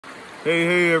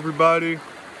Hey everybody,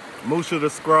 Musha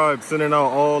the Scribe sending out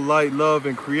all light, love,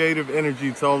 and creative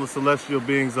energy to all the celestial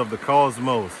beings of the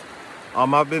cosmos.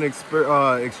 I've been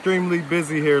extremely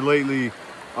busy here lately,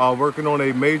 working on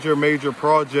a major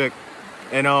project,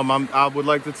 and I would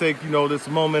like to take this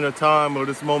moment of time, or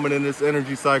this moment in this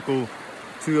energy cycle,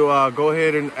 to go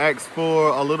ahead and ask for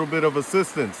a little bit of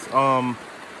assistance.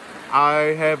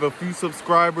 I have a few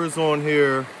subscribers on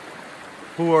here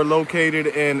who are located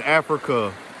in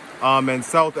Africa. In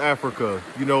South Africa,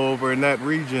 over in that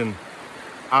region.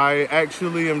 I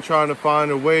actually am trying to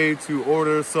find a way to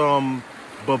order some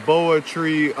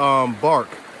BaoBaoTree bark.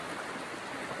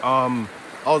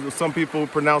 Also, some people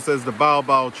pronounce it as the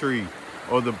BaoBaoTree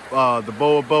or the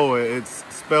BaoBaoTree. It's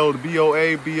spelled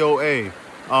B-O-A-B-O-A,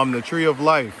 the tree of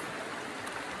life.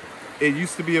 It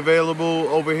used to be available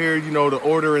over here, to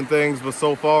order and things, but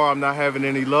so far I'm not having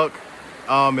any luck.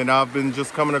 And I've been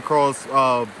just coming across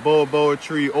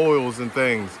BaoBaoTree oils and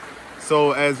things.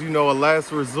 So as a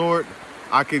last resort,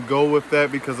 I could go with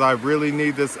that because I really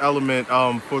need this element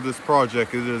for this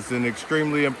project. It is an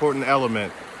extremely important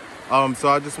element. So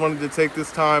I just wanted to take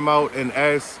this time out and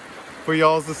ask for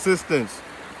y'all's assistance.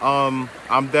 I'm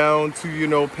down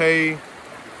to, pay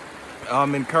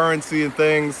in currency and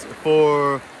things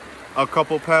for a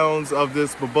couple pounds of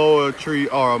this BaoBaoTree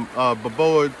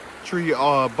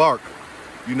bark.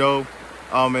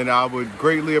 And I would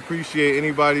greatly appreciate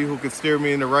anybody who could steer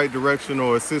me in the right direction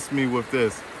or assist me with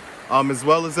this. As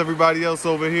well as everybody else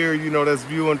over here, that's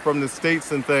viewing from the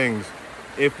States and things.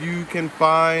 If you can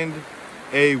find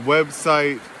a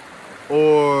website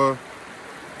or,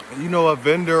 a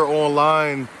vendor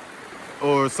online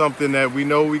or something that we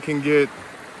know we can get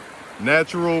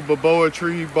natural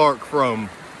BaoBaoTree bark from,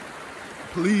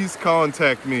 please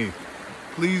contact me.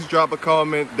 Please drop a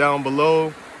comment down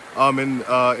below. In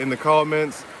the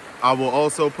comments. I will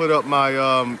also put up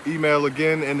my email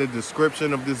again in the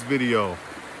description of this video.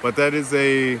 But that is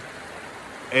a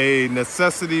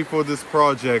necessity for this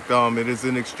project. It is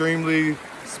an extremely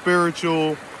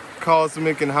spiritual,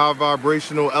 cosmic, and high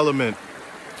vibrational element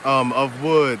of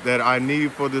wood that I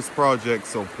need for this project.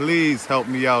 So please help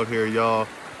me out here, y'all.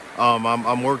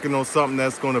 I'm working on something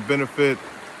that's going to benefit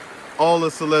all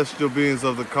the celestial beings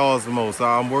of the cosmos.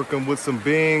 I'm working with some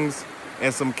beings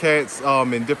and some cats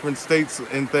in different states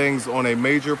and things on a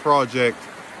major project.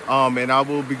 And I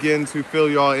will begin to fill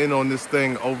y'all in on this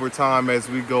thing over time as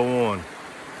we go on.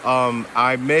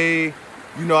 I may,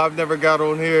 I've never got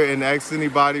on here and asked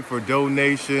anybody for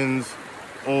donations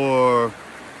or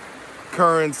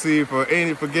currency for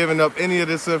giving up any of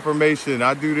this information.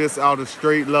 I do this out of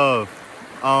straight love.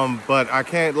 But I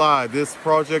can't lie, this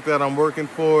project that I'm working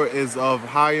for is of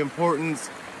high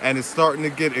importance and it's starting to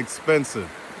get expensive.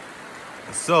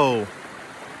 So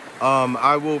I'm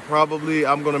going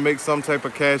to make some type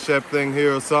of Cash App thing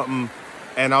here or something,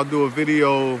 and I'll do a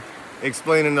video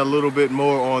explaining a little bit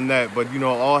more on that. But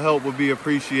all help would be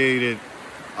appreciated,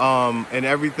 and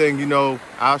everything,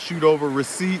 I'll shoot over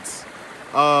receipts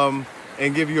and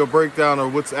give you a breakdown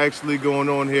of what's actually going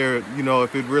on here,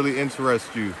 if it really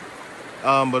interests you.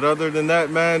 But other than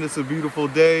that, man, it's a beautiful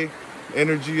day.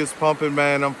 Energy is pumping,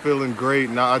 man. I'm feeling great,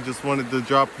 and I just wanted to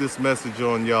drop this message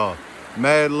on y'all.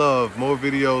 Mad love, more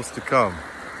videos to come.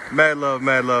 Mad love,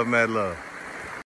 mad love, mad love.